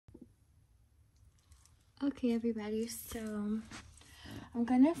Okay, everybody, so I'm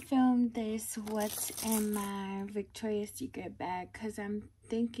gonna film this what's in my Victoria's Secret bag because I'm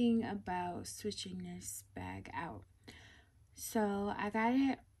thinking about switching this bag out. So I got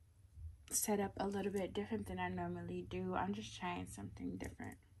it set up a little bit different than I normally do. I'm just trying something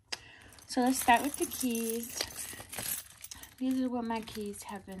different. So let's start with the keys. These are what my keys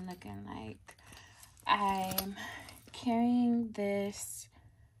have been looking like. I'm carrying this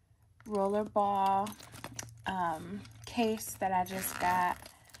rollerball case that I just got.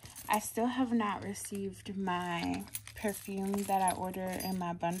 I still have not received my perfume that I ordered in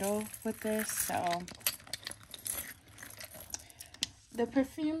my bundle with this, so the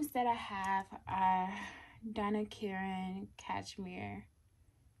perfumes that I have are Donna Karan Cashmere.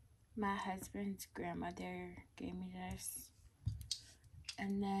 My husband's grandmother gave me this.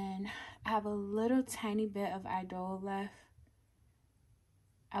 And then I have a little tiny bit of Idol left.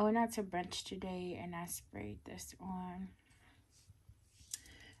 I went out to brunch today and I sprayed this on.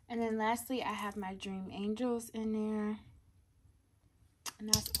 And then lastly, I have my Dream Angels in there. And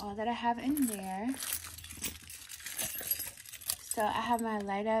that's all that I have in there. So I have my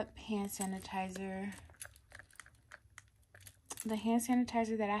Light Up hand sanitizer. The hand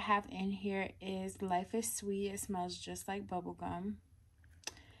sanitizer that I have in here is Life is Sweet. It smells just like bubblegum.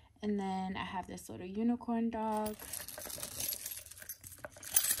 And then I have this little unicorn dog.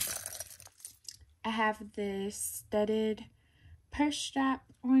 I have this studded purse strap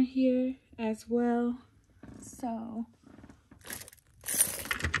on here as well. So,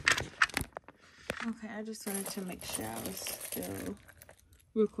 okay, I just wanted to make sure I was still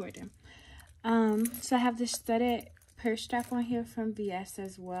recording. So I have this studded purse strap on here from VS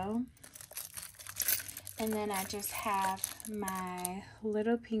as well. And then I just have my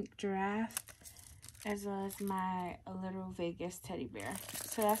little pink giraffe as well as my little Vegas teddy bear.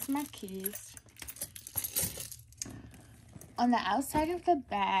 So that's my keys. On the outside of the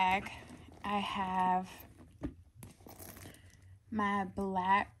bag, I have my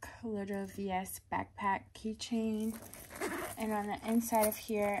black little VS backpack keychain. And on the inside of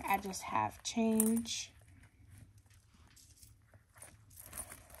here, I just have change.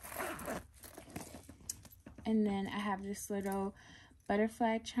 And then I have this little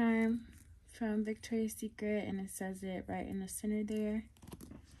butterfly charm from Victoria's Secret, and it says it right in the center there.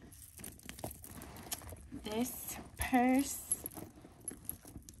 This purse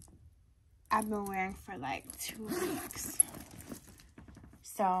I've been wearing for like 2 weeks,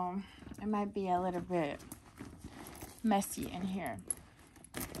 so it might be a little bit messy in here.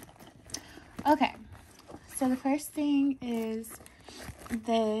 Okay, so the first thing is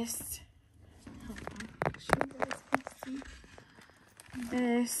this.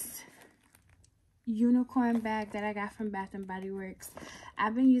 This unicorn bag that I got from Bath and Body Works.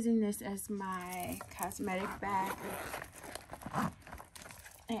 I've been using this as my cosmetic bag.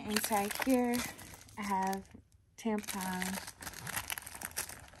 And inside here, I have tampons.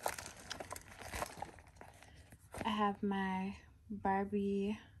 I have my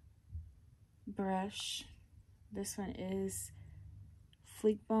Barbie brush. This one is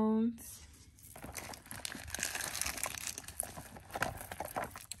Fleek Bones.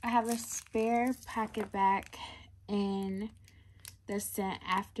 I have a spare pocket back in the scent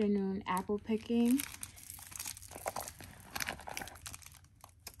Afternoon Apple Picking.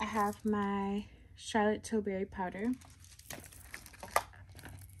 I have my Charlotte Tilbury powder.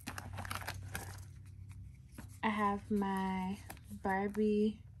 I have my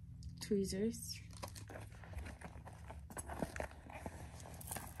Barbie tweezers.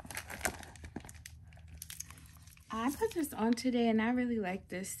 I put this on today and I really like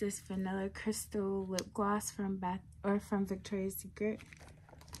this Vanilla Crystal lip gloss from Victoria's Secret.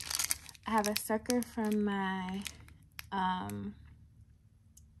 I have a sucker from my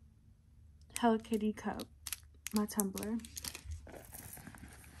Hello Kitty cup, my tumbler.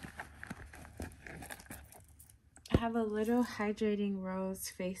 I have a little hydrating rose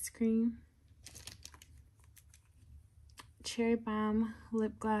face cream. Cherry Bomb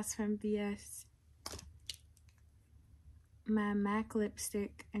lip gloss from VS. My MAC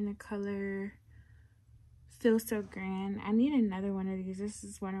lipstick in the color Feel So Grand. I need another one of these. This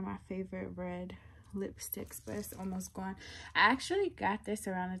is one of my favorite red lipsticks, but it's almost gone. I actually got this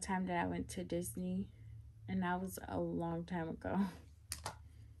around the time that I went to Disney, and that was a long time ago.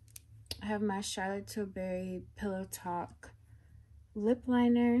 I have my Charlotte Tilbury Pillow Talk lip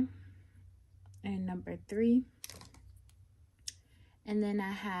liner in number 3. And then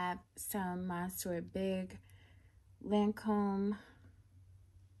I have some Monster Big Lancome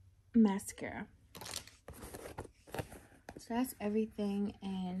mascara. So that's everything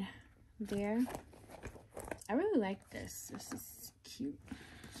in there. I really like this. This is cute.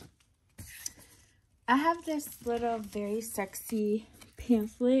 I have this little very sexy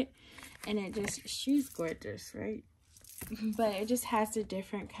pamphlet, and it just, she's gorgeous, right? But it just has a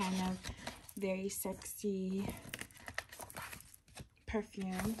different kind of very sexy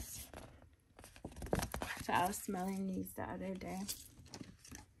perfumes. So I was smelling these the other day.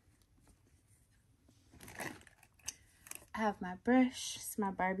 I have my brush. It's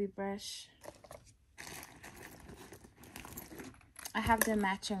my Barbie brush. I have the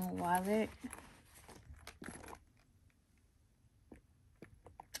matching wallet.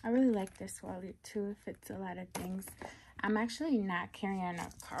 I really like this wallet too. It fits a lot of things. I'm actually not carrying a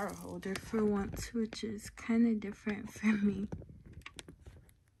card holder for once, which is kind of different for me.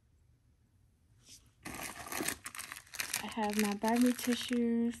 I have my Barbie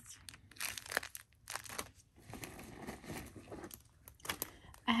tissues.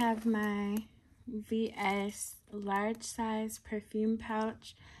 I have my VS large size perfume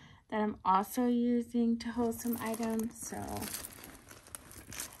pouch that I'm also using to hold some items. So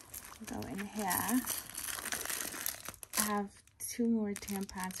go in here. I have 2 more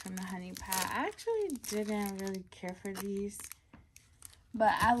tampons from the Honey Pot. I actually didn't really care for these,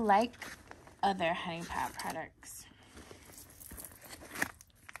 but I like other Honey Pot products.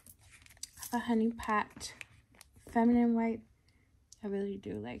 I have a Honey Pot feminine wipe. I really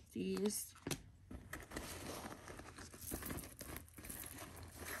do like these.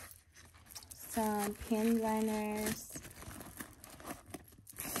 Some panty liners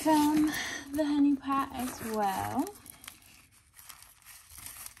from the Honey Pot as well.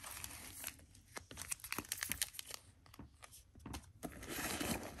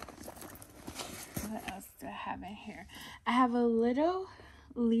 What else do I have in here? I have a little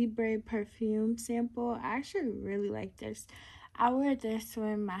Libre perfume sample. I actually really like this. I wore this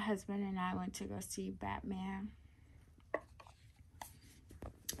when my husband and I went to go see Batman.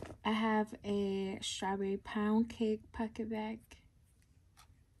 I have a strawberry pound cake pocket bag.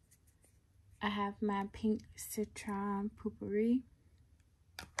 I have my pink citron poopery.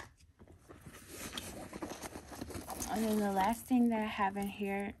 And then the last thing that I have in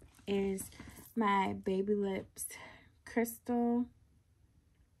here is my Baby Lips crystal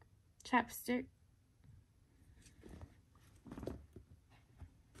chapstick.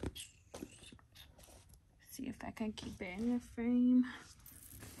 See if I can keep it in the frame.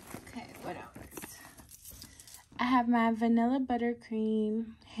 Okay, what else? I have my vanilla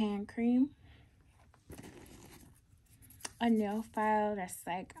buttercream hand cream. A nail file that's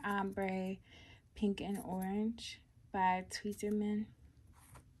like ombre, pink and orange by Tweezerman.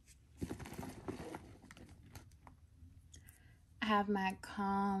 I have my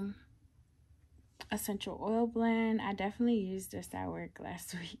Calm essential oil blend. I definitely used this at work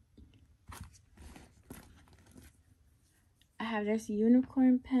last week. I have this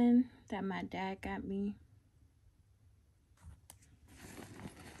unicorn pen that my dad got me.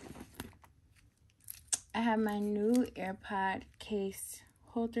 I have my new AirPod case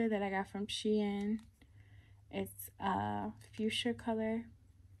holder that I got from Shein. It's a fuchsia color.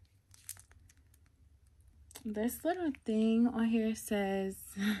 This little thing on here says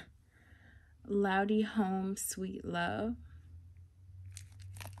Loudy Home Sweet Love.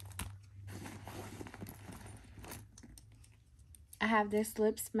 I have this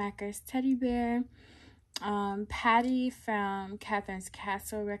Lip Smackers teddy bear. Patty from Catherine's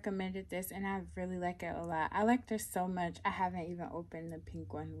Castle recommended this, and I really like it a lot. I like this so much, I haven't even opened the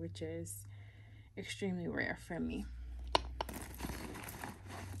pink one, which is extremely rare for me. I'm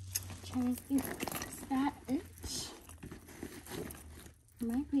trying to think, is that it?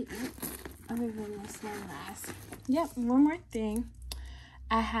 Might be it, other than this one last. Yep, one more thing.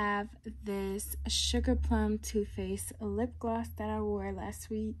 I have this Sugar Plum Too Faced lip gloss that I wore last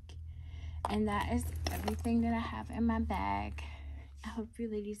week. And that is everything that I have in my bag. I hope you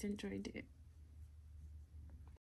ladies enjoyed it.